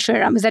you think,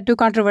 Sriram? Is that too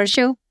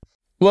controversial?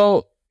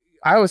 Well,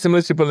 I have a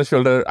similar chip on the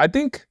shoulder. I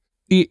think,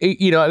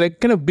 like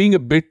kind of being a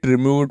bit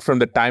removed from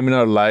the time in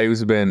our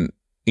lives when,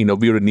 we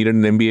would have needed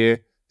an MBA.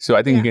 So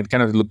I think we can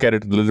kind of look at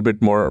it a little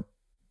bit more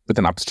with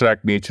an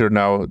abstract nature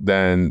now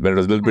than when it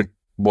was a little bit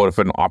more of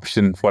an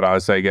option for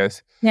us, I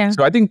guess. Yeah.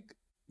 So I think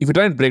if you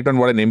try and break down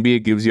what an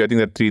MBA gives you, I think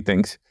there are three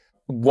things.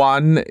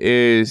 One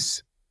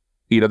is,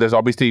 there's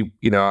obviously,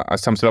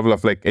 some level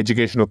of like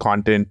educational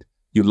content.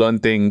 You learn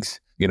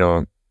things,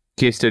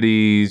 case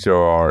studies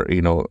or,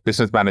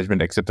 business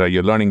management, etc.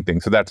 You're learning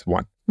things. So that's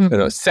one.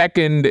 Mm-hmm.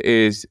 Second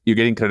is you're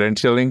getting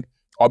credentialing.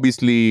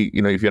 Obviously,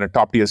 if you're in a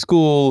top tier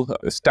school,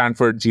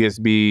 Stanford,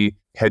 GSB,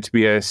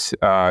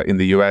 HBS in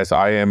the US,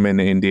 IIM in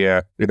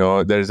India,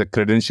 there's a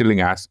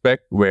credentialing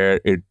aspect where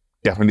it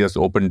definitely has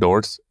open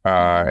doors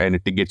and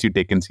it gets you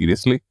taken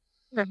seriously.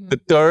 Mm-hmm. The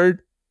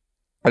third,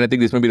 and I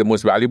think this may be the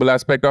most valuable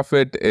aspect of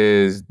it,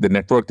 is the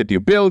network that you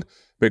build.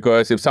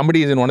 Because if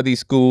somebody is in one of these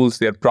schools,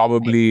 they're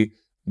probably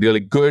really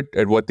good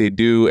at what they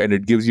do, and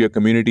it gives you a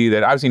community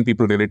that I've seen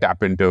people really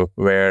tap into.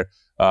 Where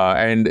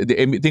and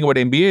the thing about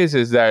MBAs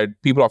is that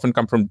people often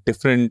come from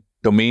different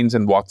domains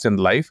and walks in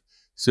life.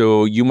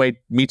 So you might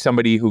meet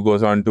somebody who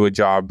goes on to a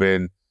job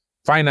in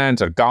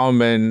finance or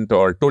government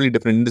or totally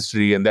different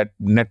industry, and that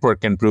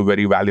network can prove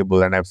very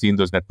valuable. And I've seen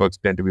those networks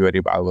tend to be very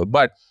valuable.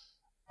 But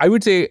I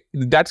would say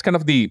that's kind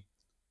of the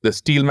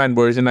Steelman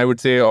version, I would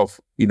say, of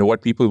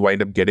what people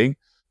wind up getting.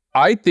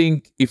 I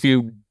think if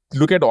you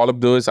look at all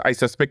of those, I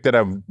suspect there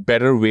are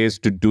better ways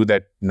to do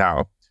that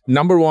now.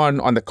 Number one,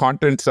 on the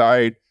content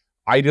side,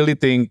 I really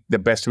think the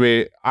best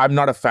way, I'm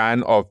not a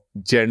fan of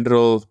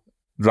general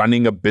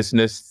running a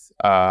business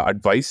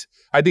advice.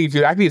 I think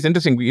it's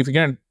interesting, if you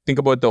can think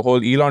about the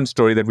whole Elon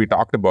story that we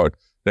talked about,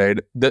 right?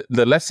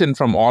 The lesson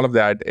from all of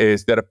that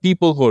is there are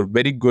people who are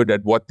very good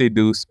at what they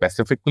do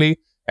specifically,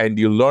 and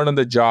you learn on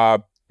the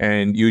job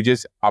and you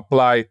just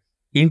apply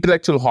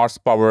intellectual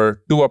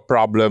horsepower to a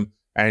problem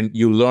and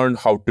you learn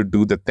how to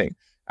do the thing.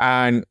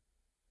 And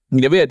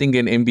In a way, I think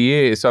an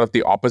MBA is sort of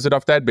the opposite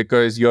of that,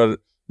 because you're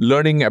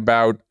learning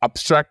about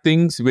abstract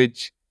things,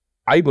 which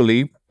I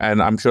believe,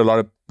 and I'm sure a lot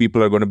of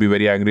people are going to be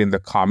very angry in the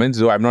comments,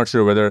 though I'm not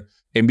sure whether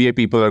MBA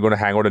people are going to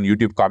hang out on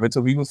YouTube comments,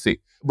 so we will see.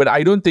 But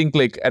I don't think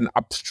like an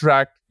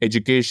abstract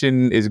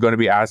education is going to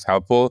be as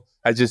helpful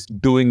as just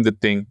doing the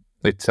thing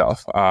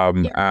itself.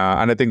 And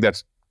I think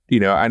that's,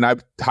 and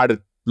I've had a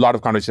lot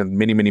of conversations,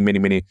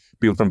 many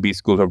people from B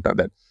schools have done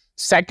that.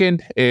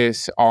 Second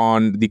is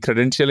on the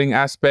credentialing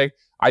aspect.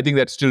 I think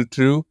that's still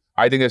true.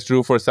 I think that's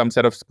true for some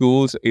set of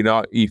schools.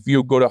 If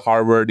you go to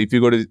Harvard, if you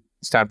go to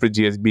Stanford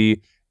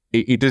GSB,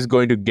 it is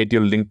going to get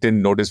your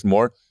LinkedIn noticed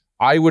more.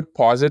 I would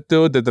posit,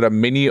 though, that there are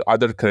many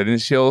other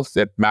credentials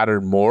that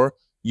matter more.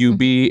 You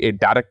be a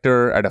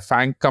director at a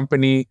FANG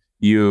company,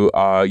 you're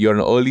an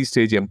early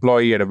stage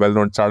employee at a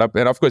well-known startup.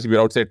 And of course, if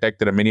you're outside tech,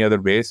 there are many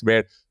other ways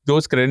where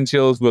those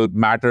credentials will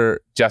matter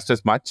just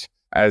as much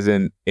as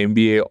an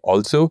MBA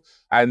also.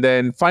 And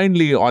then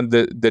finally, on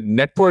the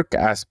network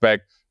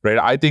aspect, right,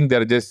 I think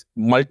there are just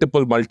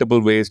multiple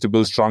ways to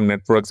build strong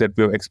networks that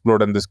we've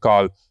explored on this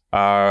call,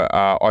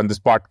 on this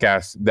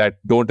podcast, that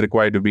don't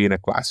require to be in a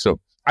classroom.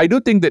 I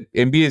do think that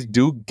MBAs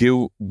do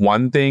give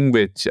one thing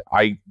which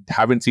I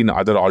haven't seen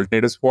other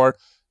alternatives for.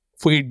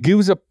 It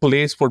gives a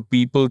place for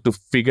people to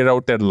figure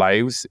out their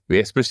lives,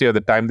 especially at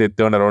the time they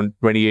turn around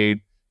 28,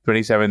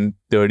 27,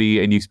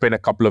 30, and you spend a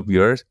couple of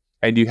years,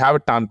 and you have a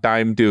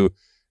time to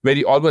where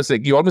you almost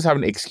have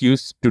an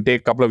excuse to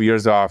take a couple of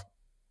years off,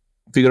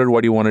 figure out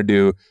what you want to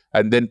do,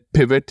 and then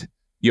pivot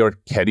your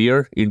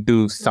career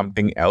into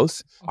something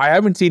else. I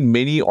haven't seen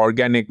many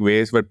organic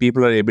ways where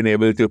people are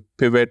able to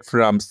pivot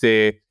from,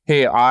 say,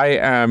 hey, I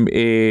am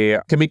a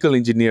chemical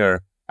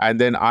engineer, and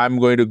then I'm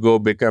going to go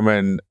become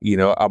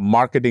a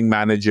marketing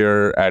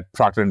manager at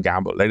Procter &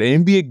 Gamble. Like,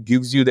 an MBA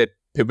gives you that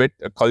pivot,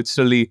 a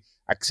culturally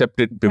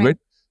accepted pivot,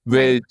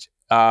 which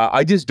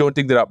I just don't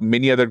think there are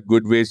many other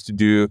good ways to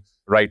do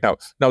right now.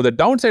 Now, the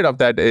downside of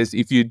that is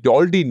if you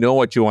already know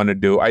what you want to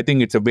do, I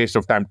think it's a waste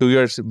of time. 2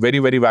 years, very,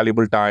 very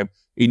valuable time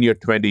in your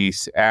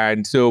 20s.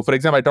 And so, for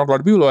example, I talk to a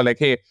lot of people who are like,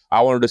 hey,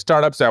 I want to do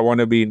startups, I want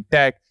to be in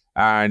tech.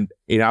 And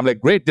I'm like,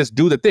 great, just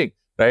do the thing.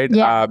 Right.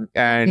 Yeah.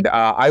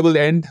 I will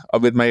end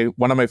with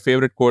one of my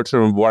favorite quotes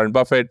from Warren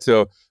Buffett.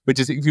 So, which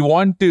is, if you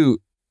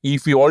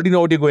already know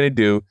what you're going to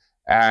do,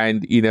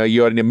 and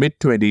you're in your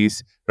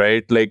mid-20s,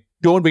 right? Like,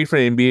 don't wait for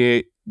an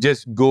MBA.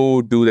 Just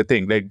go do the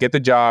thing. Like, get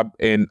the job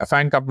in a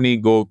FANG company,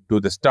 go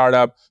do the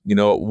startup,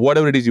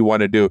 whatever it is you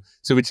want to do.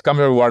 So, which comes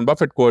from a Warren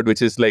Buffett quote,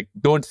 which is like,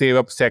 don't save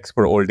up sex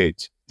for old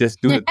age.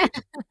 Just do the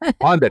thing.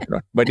 On that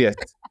note. But yes.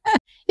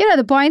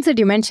 The points that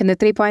you mentioned, the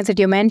 3 points that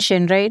you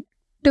mentioned, right?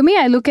 To me,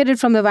 I look at it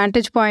from the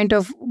vantage point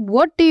of,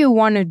 what do you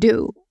want to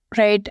do,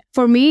 right?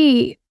 For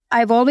me,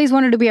 I've always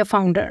wanted to be a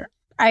founder.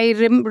 I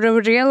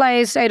remember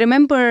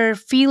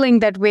feeling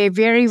that way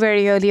very,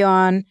 very early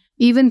on,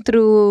 even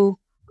through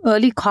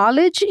early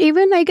college,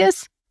 even, I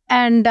guess.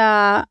 And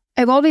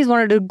I've always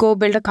wanted to go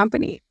build a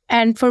company.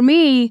 And for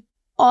me,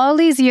 all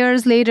these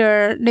years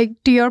later, like,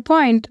 to your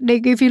point,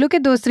 like, if you look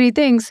at those 3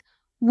 things,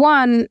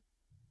 one,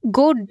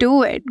 go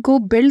do it. Go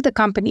build the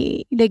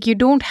company. Like, you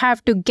don't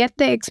have to get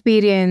the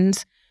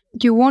experience.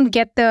 You won't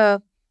get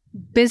the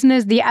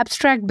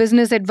abstract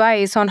business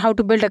advice on how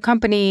to build a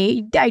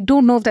company. I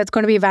don't know if that's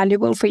going to be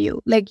valuable for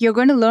you. Like, you're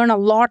going to learn a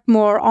lot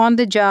more on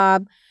the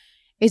job.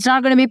 It's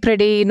not going to be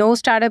pretty. No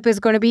startup is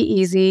going to be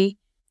easy.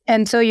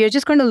 And so you're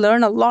just going to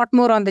learn a lot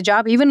more on the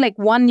job. Even like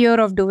 1 year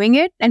of doing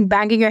it and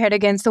banging your head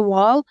against the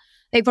wall.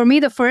 Like, for me,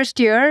 the first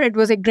year, it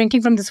was like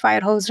drinking from this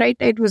fire hose, right?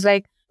 It was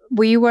like I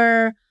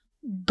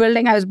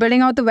was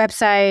building out the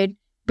website,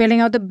 building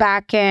out the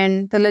back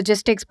end, the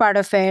logistics part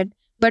of it,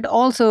 but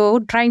also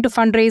trying to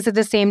fundraise at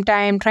the same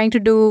time, trying to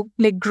do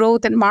like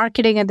growth and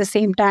marketing at the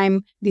same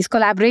time, these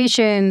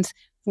collaborations,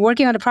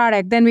 working on a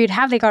product. Then we'd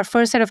have like our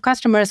first set of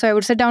customers. So I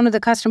would sit down with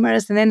the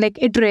customers and then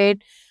like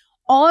iterate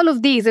all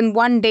of these in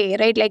one day,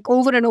 right? Like,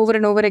 over and over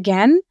and over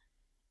again.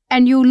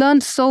 And you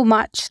learn so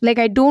much. Like,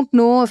 I don't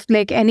know if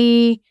like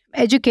any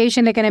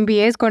education like an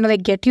MBA is going to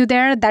like get you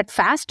there that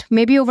fast.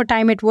 Maybe over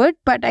time it would,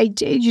 but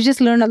you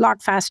just learn a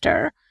lot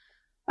faster.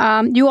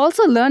 You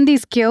also learn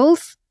these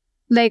skills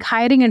like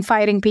hiring and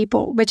firing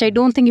people, which I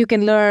don't think you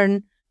can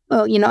learn,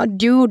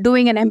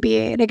 doing an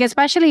MBA. Like,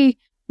 especially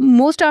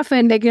most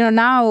often, like,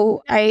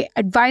 now I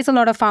advise a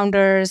lot of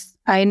founders.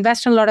 I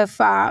invest in a lot of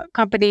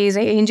companies.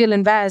 I angel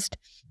invest.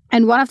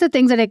 And one of the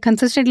things that I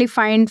consistently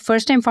find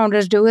first-time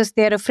founders do is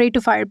they're afraid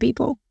to fire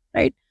people,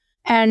 right?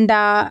 And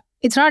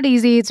it's not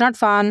easy. It's not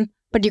fun,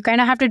 but you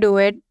kind of have to do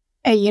it.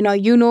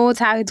 It's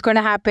how it's going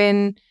to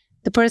happen.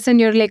 The person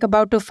you're like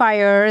about to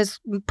fire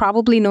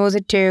probably knows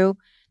it too.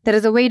 There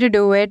is a way to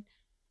do it.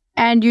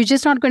 And you're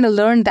just not going to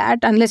learn that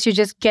unless you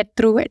just get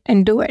through it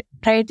and do it,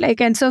 right? Like,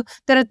 and so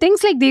there are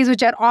things like these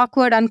which are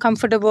awkward,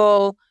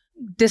 uncomfortable,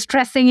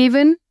 distressing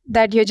even,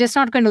 that you're just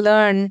not going to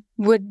learn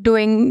with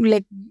doing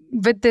like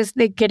with this,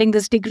 like getting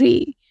this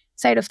degree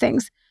side of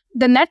things.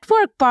 The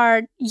network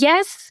part,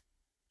 yes,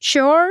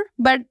 sure.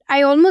 But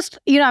I almost,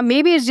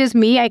 maybe it's just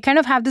me. I kind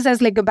of have this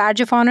as like a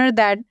badge of honor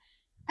that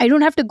I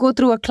don't have to go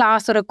through a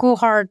class or a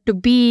cohort to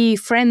be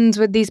friends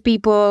with these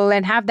people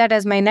and have that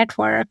as my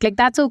network. Like,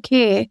 that's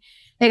okay.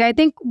 Like, I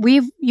think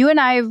we've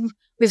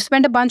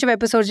spent a bunch of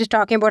episodes just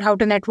talking about how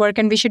to network,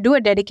 and we should do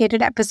a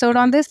dedicated episode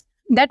on this.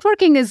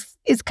 Networking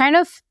is kind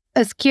of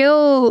a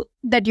skill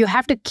that you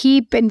have to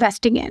keep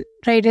investing in,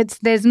 right?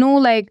 There's no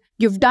like,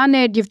 you've done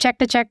it, you've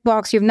checked a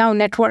checkbox, you've now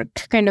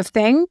networked kind of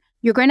thing.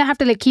 You're going to have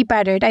to like keep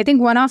at it. I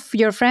think one of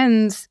your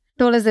friends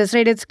told us this,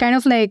 right? It's kind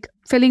of like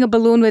filling a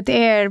balloon with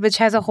air, which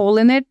has a hole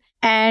in it,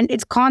 and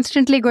it's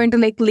constantly going to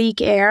like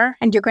leak air,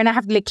 and you're going to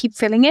have to like keep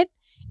filling it.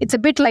 It's a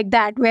bit like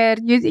that, where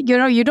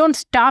you don't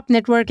stop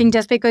networking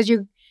just because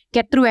you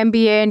get through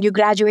MBA and you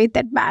graduate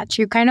that batch.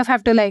 You kind of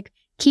have to like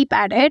keep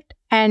at it,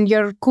 and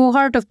your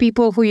cohort of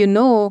people who you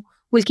know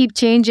will keep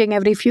changing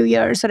every few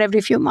years or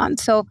every few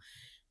months. So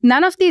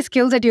none of these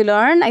skills that you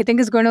learn, I think,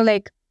 is going to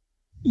like,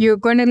 you're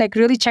going to like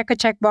really check a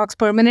checkbox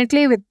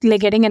permanently with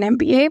like getting an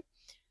MBA. You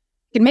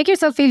can make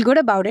yourself feel good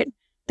about it.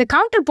 The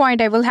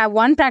counterpoint, I will have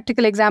one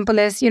practical example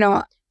is,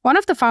 one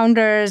of the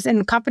founders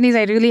and companies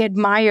I really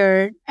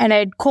admired and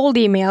I'd cold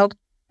emailed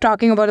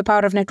talking about the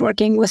power of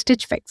networking was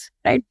Stitch Fix,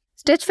 right?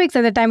 Stitch Fix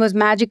at the time was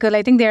magical.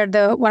 I think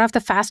they're one of the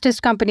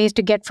fastest companies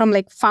to get from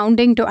like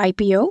founding to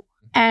IPO.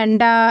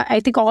 And I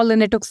think all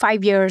in it took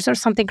 5 years or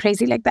something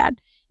crazy like that.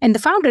 And the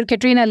founder,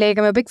 Katrina Lake,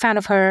 I'm a big fan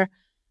of her.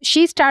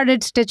 She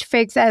started Stitch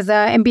Fix as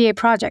a MBA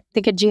project, I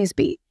think at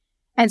GSB.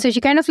 And so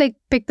she kind of like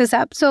picked this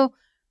up. So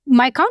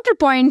my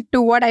counterpoint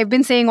to what I've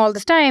been saying all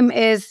this time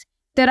is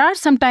there are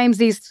sometimes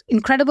these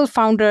incredible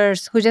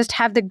founders who just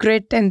have the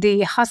grit and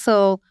the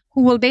hustle,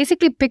 who will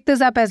basically pick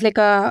this up as like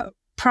a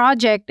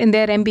project in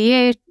their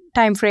MBA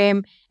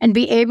timeframe and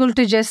be able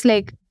to just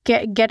like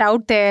get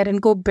out there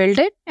and go build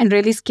it and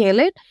really scale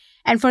it.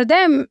 And for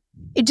them,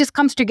 it just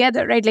comes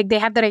together, right? Like they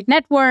have the right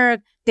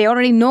network. They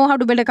already know how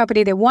to build a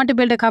company. They want to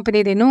build a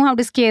company. They know how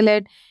to scale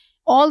it.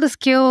 All the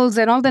skills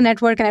and all the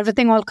network and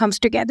everything all comes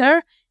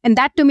together. And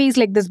that to me is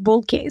like this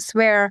bull case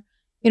where,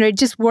 it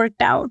just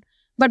worked out.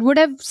 But would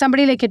have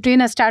somebody like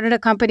Katrina started a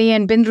company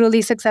and been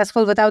really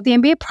successful without the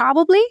MBA?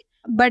 Probably.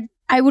 But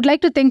I would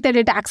like to think that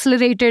it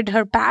accelerated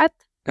her path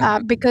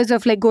because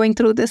of like going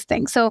through this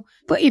thing. So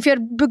if you're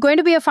going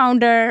to be a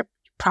founder,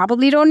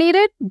 probably don't need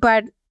it.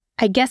 But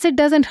I guess it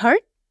doesn't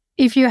hurt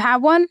if you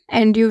have one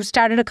and you've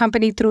started a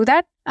company through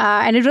that.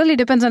 And it really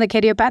depends on the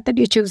career path that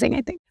you're choosing,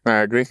 I think. I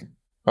agree.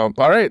 All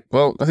right.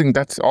 Well, I think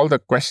that's all the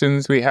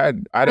questions we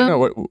had. I don't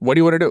know. What do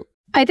you want to do?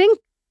 I think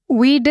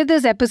we did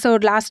this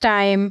episode last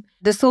time,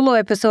 the solo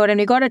episode, and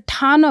we got a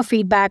ton of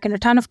feedback and a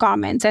ton of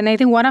comments. And I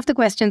think one of the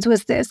questions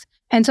was this.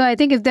 And so I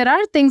think if there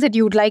are things that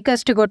you'd like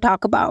us to go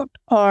talk about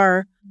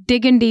or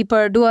dig in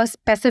deeper, do a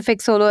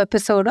specific solo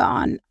episode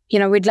on,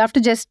 we'd love to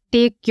just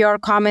take your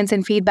comments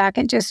and feedback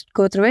and just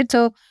go through it.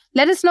 So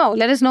let us know.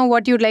 Let us know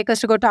what you'd like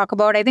us to go talk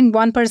about. I think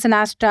one person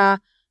asked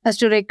us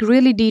to like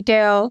really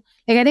detail,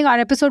 like I think our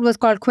episode was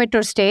called Quit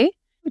or Stay,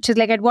 which is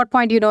like at what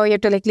point, you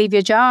have to like leave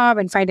your job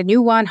and find a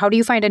new one. How do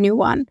you find a new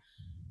one?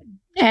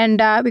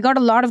 And we got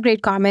a lot of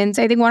great comments.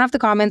 I think one of the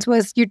comments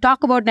was, you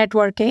talk about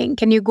networking.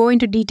 Can you go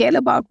into detail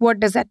about what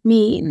does that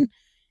mean?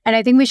 And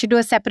I think we should do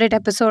a separate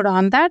episode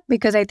on that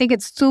because I think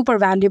it's super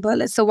valuable.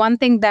 It's the one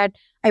thing that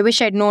I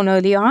wish I'd known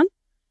early on.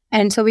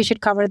 And so we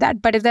should cover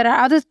that. But if there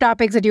are other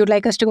topics that you'd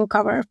like us to go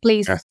cover,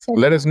 please. Yes.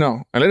 Let us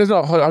know. And let us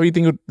know how you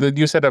think that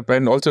you set up,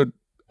 and also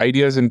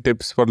ideas and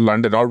tips for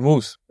London or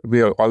moves.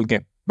 We are all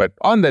game. But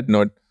on that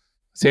note,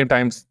 same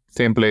time,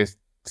 same place,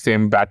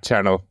 same bat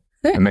channel.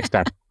 And next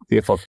time. See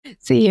you folks.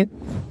 See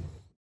you.